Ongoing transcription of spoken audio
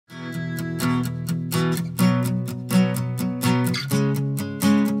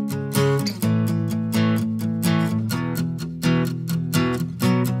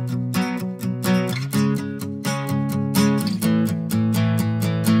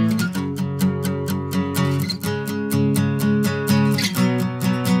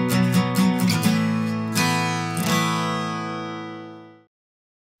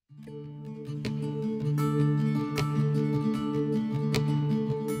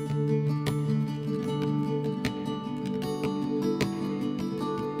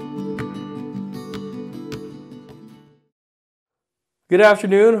Good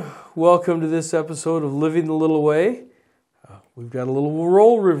afternoon. Welcome to this episode of Living the Little Way. We've got a little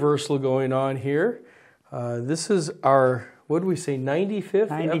role reversal going on here. This is our, what did we say,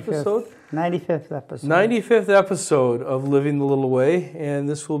 95th episode? 95th episode. 95th episode of Living the Little Way, and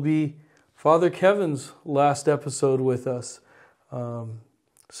this will be Father Kevin's last episode with us.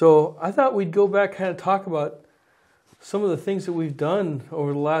 So I thought we'd go back kind of talk about some of the things that we've done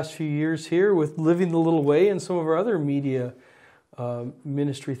over the last few years here with Living the Little Way and some of our other media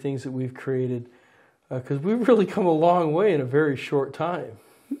ministry things that we've created, because we've really come a long way in a very short time.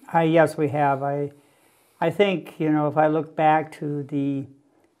 Yes, we have. I think, if I look back to the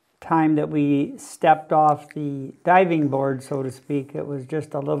time that we stepped off the diving board, so to speak, it was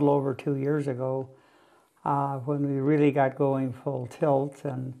just a little over 2 years ago when we really got going full tilt.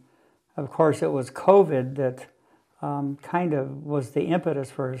 And of course, it was COVID that kind of was the impetus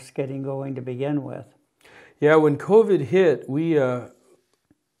for us getting going to begin with. Yeah, when COVID hit, we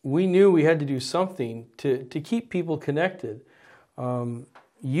knew we had to do something to keep people connected.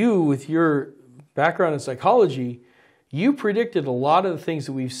 You, with your background in psychology, you predicted a lot of the things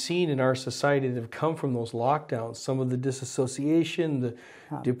that we've seen in our society that have come from those lockdowns. Some of the disassociation, the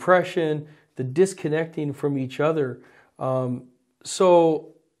depression, the disconnecting from each other. So,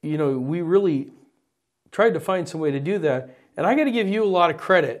 we really tried to find some way to do that. And I got to give you a lot of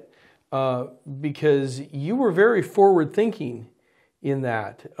credit. Because you were very forward-thinking in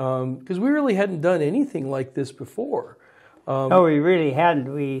that, because we really hadn't done anything like this before. No, we really hadn't.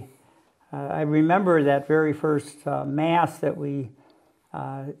 I remember that very first Mass that we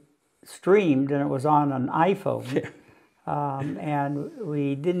streamed, and it was on an iPhone, and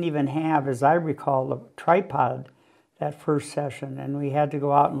we didn't even have, as I recall, a tripod that first session, and we had to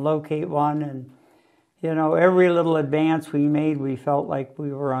go out and locate one, and every little advance we made, we felt like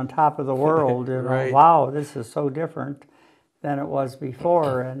we were on top of the world. Right. Wow, this is so different than it was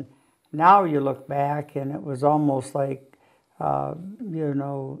before. And now you look back, and it was almost like,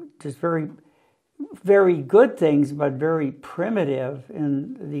 just very, very good things, but very primitive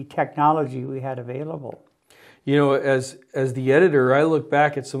in the technology we had available. As the editor, I look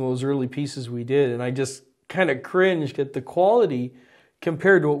back at some of those early pieces we did, and I just kind of cringed at the quality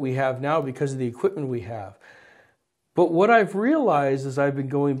compared to what we have now because of the equipment we have. But what I've realized as I've been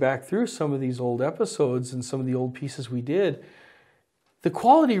going back through some of these old episodes and some of the old pieces we did, the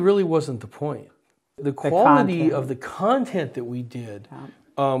quality really wasn't the point. The quality of the content that we did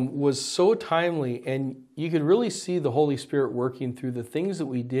was so timely, and you could really see the Holy Spirit working through the things that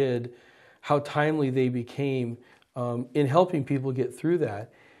we did, how timely they became in helping people get through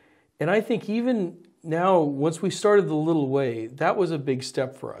that. And I think even now, once we started The Little Way, that was a big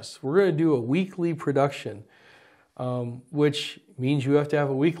step for us. We're going to do a weekly production, which means you have to have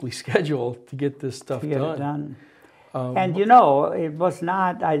a weekly schedule to get this stuff done. And it was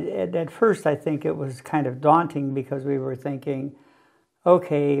not, at first I think it was kind of daunting because we were thinking,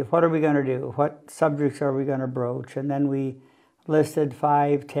 okay, what are we going to do? What subjects are we going to broach? And then we listed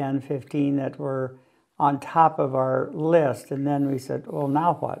 5, 10, 15 that were on top of our list. And then we said, well,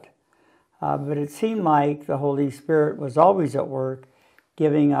 now what? But it seemed like the Holy Spirit was always at work,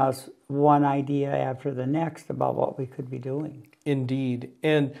 giving us one idea after the next about what we could be doing. Indeed.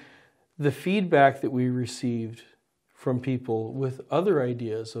 And the feedback that we received from people with other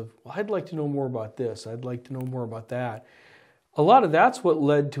ideas of, well, I'd like to know more about this, I'd like to know more about that. A lot of that's what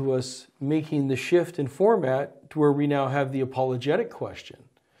led to us making the shift in format to where we now have the apologetic question.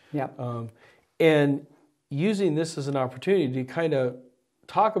 Yep. And using this as an opportunity to kind of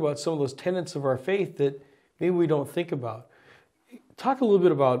talk about some of those tenets of our faith that maybe we don't think about. Talk a little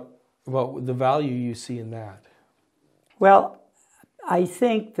bit about the value you see in that. Well, I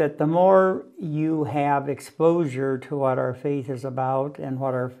think that the more you have exposure to what our faith is about and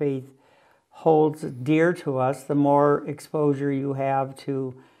what our faith holds dear to us, the more exposure you have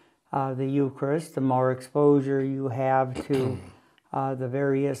to the Eucharist, the more exposure you have to the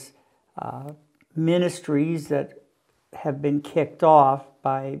various ministries that have been kicked off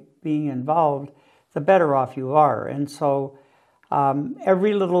by being involved, the better off you are. And so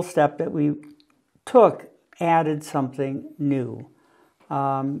every little step that we took added something new.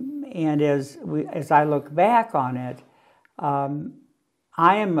 And as I look back on it,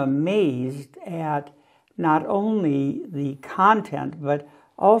 I am amazed at not only the content, but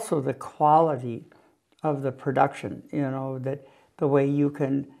also the quality of the production, that the way you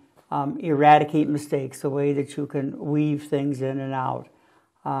can eradicate mistakes, the way that you can weave things in and out.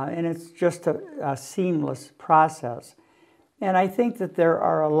 And it's just a seamless process. And I think that there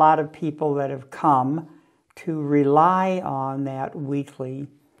are a lot of people that have come to rely on that weekly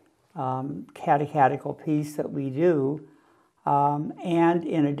catechetical piece that we do And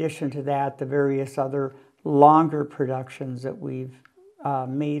in addition to that, the various other longer productions that we've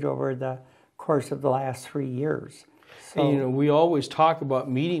made over the course of the last 3 years. So, and, we always talk about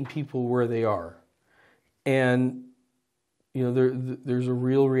meeting people where they are. And, there's a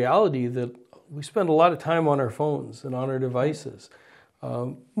real reality that we spend a lot of time on our phones and on our devices.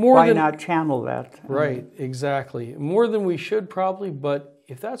 Why not channel that? Right, exactly. More than we should probably, but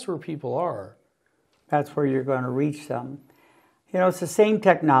if that's where people are, that's where you're going to reach them. It's the same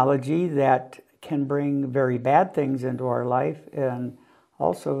technology that can bring very bad things into our life, and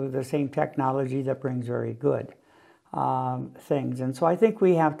also the same technology that brings very good things. And so I think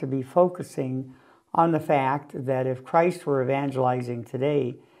we have to be focusing on the fact that if Christ were evangelizing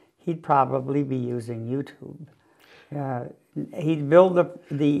today, he'd probably be using YouTube. He'd build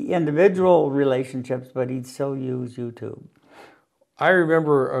the individual relationships, but he'd still use YouTube. I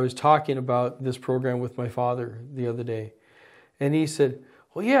remember I was talking about this program with my father the other day, and he said,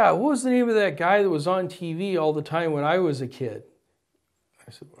 well, yeah, what was the name of that guy that was on TV all the time when I was a kid?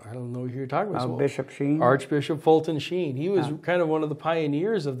 I said, I don't know who you're talking about. Bishop Sheen? Archbishop Fulton Sheen. He was kind of one of the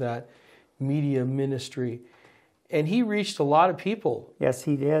pioneers of that media ministry. And he reached a lot of people. Yes,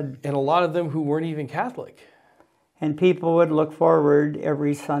 he did. And a lot of them who weren't even Catholic. And people would look forward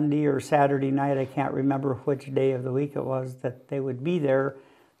every Sunday or Saturday night, I can't remember which day of the week it was, that they would be there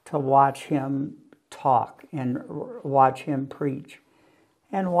to watch him talk and watch him preach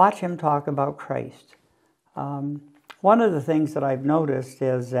and watch him talk about Christ. One of the things that I've noticed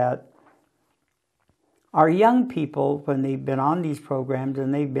is that our young people, when they've been on these programs,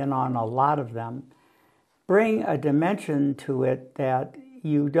 and they've been on a lot of them, bring a dimension to it that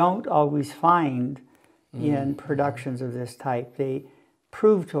you don't always find in productions of this type. They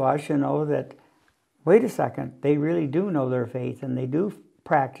prove to us, that, wait a second, they really do know their faith, and they do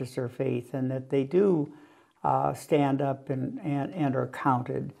practice their faith, and that they do stand up and are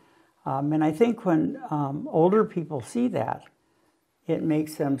counted. And I think when older people see that, it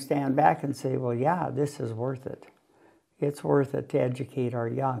makes them stand back and say, well, yeah, this is worth it. It's worth it to educate our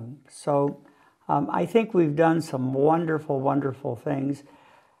young. So I think we've done some wonderful, wonderful things.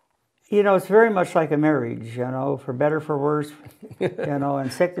 It's very much like a marriage, for better, for worse, in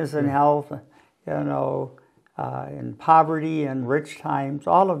sickness and health, in poverty and rich times,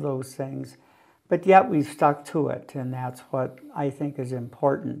 all of those things. But yet we've stuck to it, and that's what I think is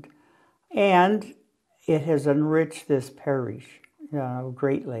important. And it has enriched this parish,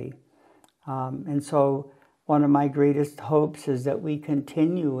 greatly. And so one of my greatest hopes is that we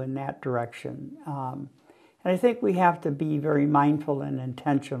continue in that direction. And I think we have to be very mindful and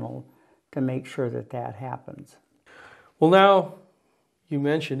intentional to make sure that that happens. Well, now you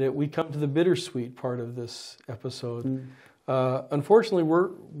mentioned it, we come to the bittersweet part of this episode. Unfortunately,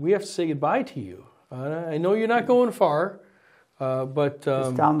 we have to say goodbye to you. I know you're not going far, but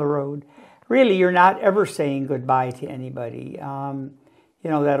it's down the road. Really, you're not ever saying goodbye to anybody.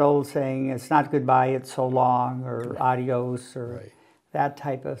 That old saying, it's not goodbye, it's so long, or adios, or that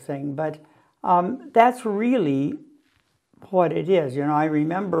type of thing. But that's really what it is. I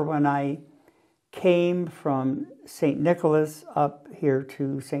remember when I came from St. Nicholas up here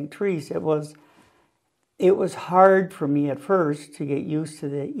to St. Therese, it was hard for me at first to get used to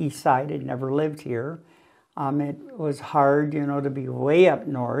the east side. I'd never lived here. It was hard, to be way up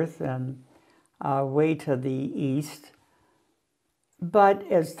north and way to the east.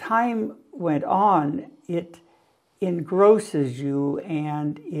 But as time went on, it engrosses you,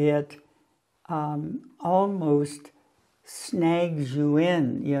 and it almost snags you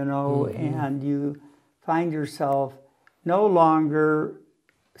in, and you find yourself no longer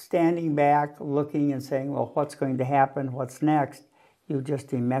standing back, looking and saying, well, what's going to happen? What's next? You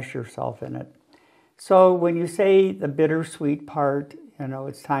just immerse yourself in it. So when you say the bittersweet part,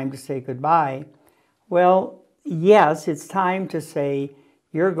 it's time to say goodbye. Well, yes, it's time to say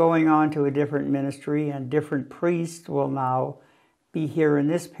you're going on to a different ministry, and different priests will now be here in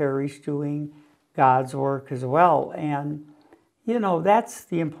this parish doing God's work as well. And, that's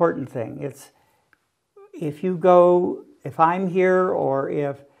the important thing. It's if I'm here, or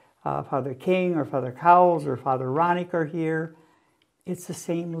if Father King or Father Cowles or Father Ronick are here, it's the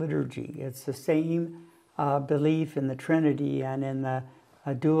same liturgy. It's the same belief in the Trinity and in the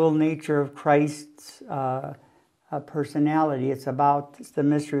dual nature of Christ's personality. It's about the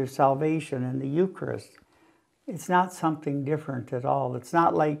mystery of salvation and the Eucharist. It's not something different at all. It's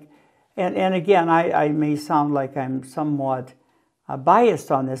not like, and again, I may sound like I'm somewhat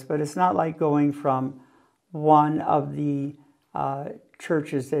biased on this, but it's not like going from one of the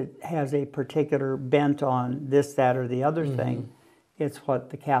churches that has a particular bent on this, that, or the other thing. It's what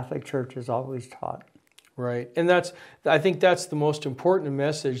the Catholic Church has always taught. Right. And I think that's the most important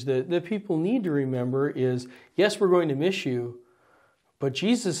message that people need to remember is, yes, we're going to miss you, but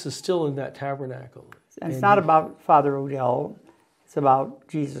Jesus is still in that tabernacle. And it's not about Father Odell. It's about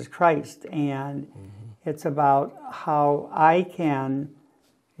Jesus Christ. And it's about how I can,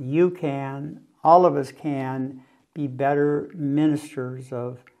 you can, all of us can be better ministers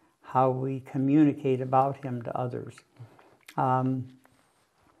of how we communicate about him to others.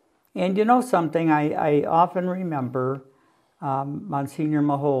 And you know something, I often remember Monsignor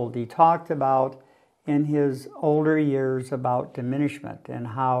Mahold. He talked about in his older years about diminishment and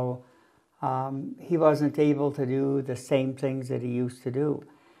how he wasn't able to do the same things that he used to do.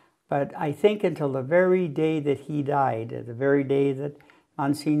 But I think until the very day that he died, the very day that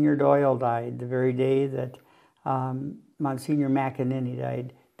Monsignor Doyle died, the very day that Monsignor McEnany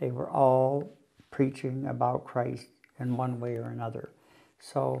died, they were all preaching about Christ in one way or another.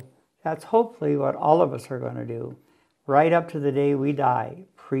 So that's hopefully what all of us are going to do. Right up to the day we die,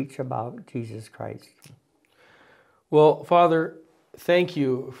 preach about Jesus Christ. Well, Father, thank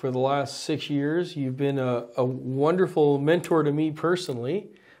you for the last 6 years. You've been a wonderful mentor to me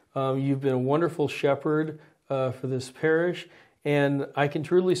personally. You've been a wonderful shepherd for this parish. And I can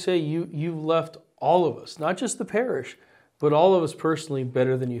truly say you've left all of us, not just the parish, but all of us personally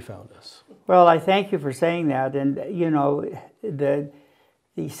better than you found us. Well, I thank you for saying that. And, you know, the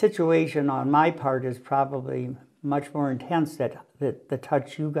situation on my part is probably much more intense than the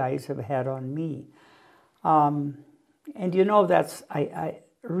touch you guys have had on me. And you know, that's I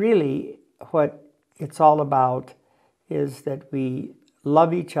really what it's all about is that we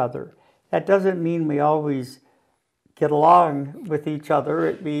love each other. That doesn't mean we always get along with each other.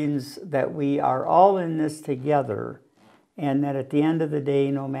 It means that we are all in this together, and that at the end of the day,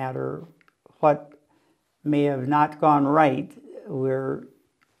 no matter what may have not gone right, we're,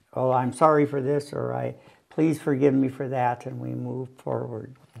 oh, I'm sorry for this, or please forgive me for that, and we move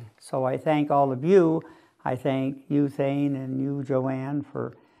forward. So I thank all of you. I thank you, Thane, and you, Joanne,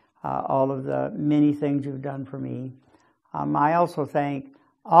 for all of the many things you've done for me. I also thank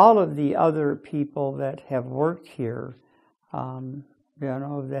all of the other people that have worked here, you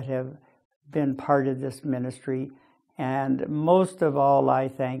know, that have been part of this ministry. And most of all, I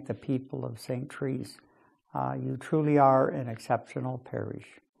thank the people of St. Therese. You truly are an exceptional parish.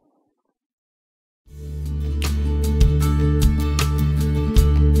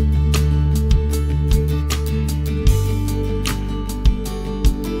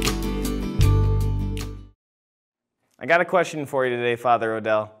 I got a question for you today, Father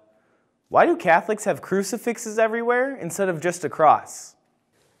Odell. Why do Catholics have crucifixes everywhere instead of just a cross?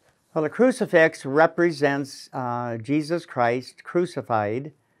 Well, the crucifix represents Jesus Christ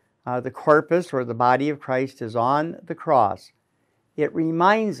crucified. The corpus, or the body of Christ, is on the cross. It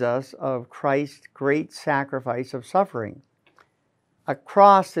reminds us of Christ's great sacrifice of suffering. A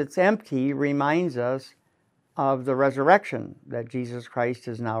cross that's empty reminds us of the resurrection, that Jesus Christ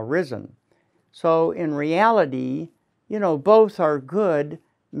is now risen. So in reality, you know, both are good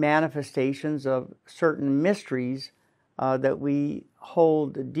manifestations of certain mysteries that we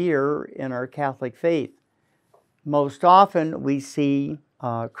hold dear in our Catholic faith. Most often we see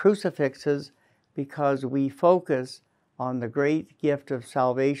crucifixes because we focus on the great gift of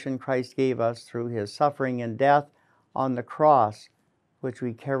salvation Christ gave us through his suffering and death on the cross, which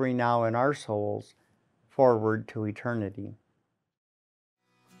we carry now in our souls forward to eternity.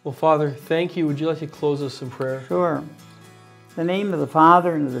 Well, Father, thank you. Would you like to close us in prayer? Sure. In the name of the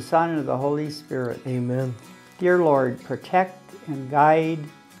Father, and of the Son, and of the Holy Spirit. Amen. Dear Lord, protect and guide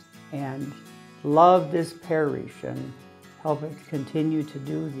and love this parish and help it continue to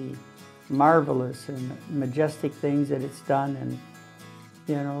do the marvelous and majestic things that it's done, and,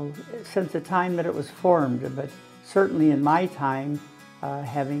 you know, since the time that it was formed, but certainly in my time,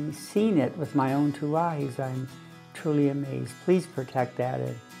 having seen it with my own two eyes, I'm truly amazed. Please protect that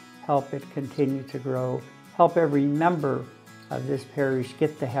and help it continue to grow. Help every member of this parish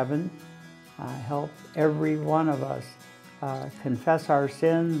get to heaven. Help every one of us confess our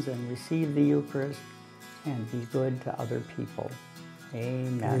sins and receive the Eucharist and be good to other people.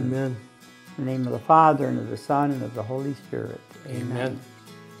 Amen. Amen. In the name of the Father, and of the Son, and of the Holy Spirit. Amen.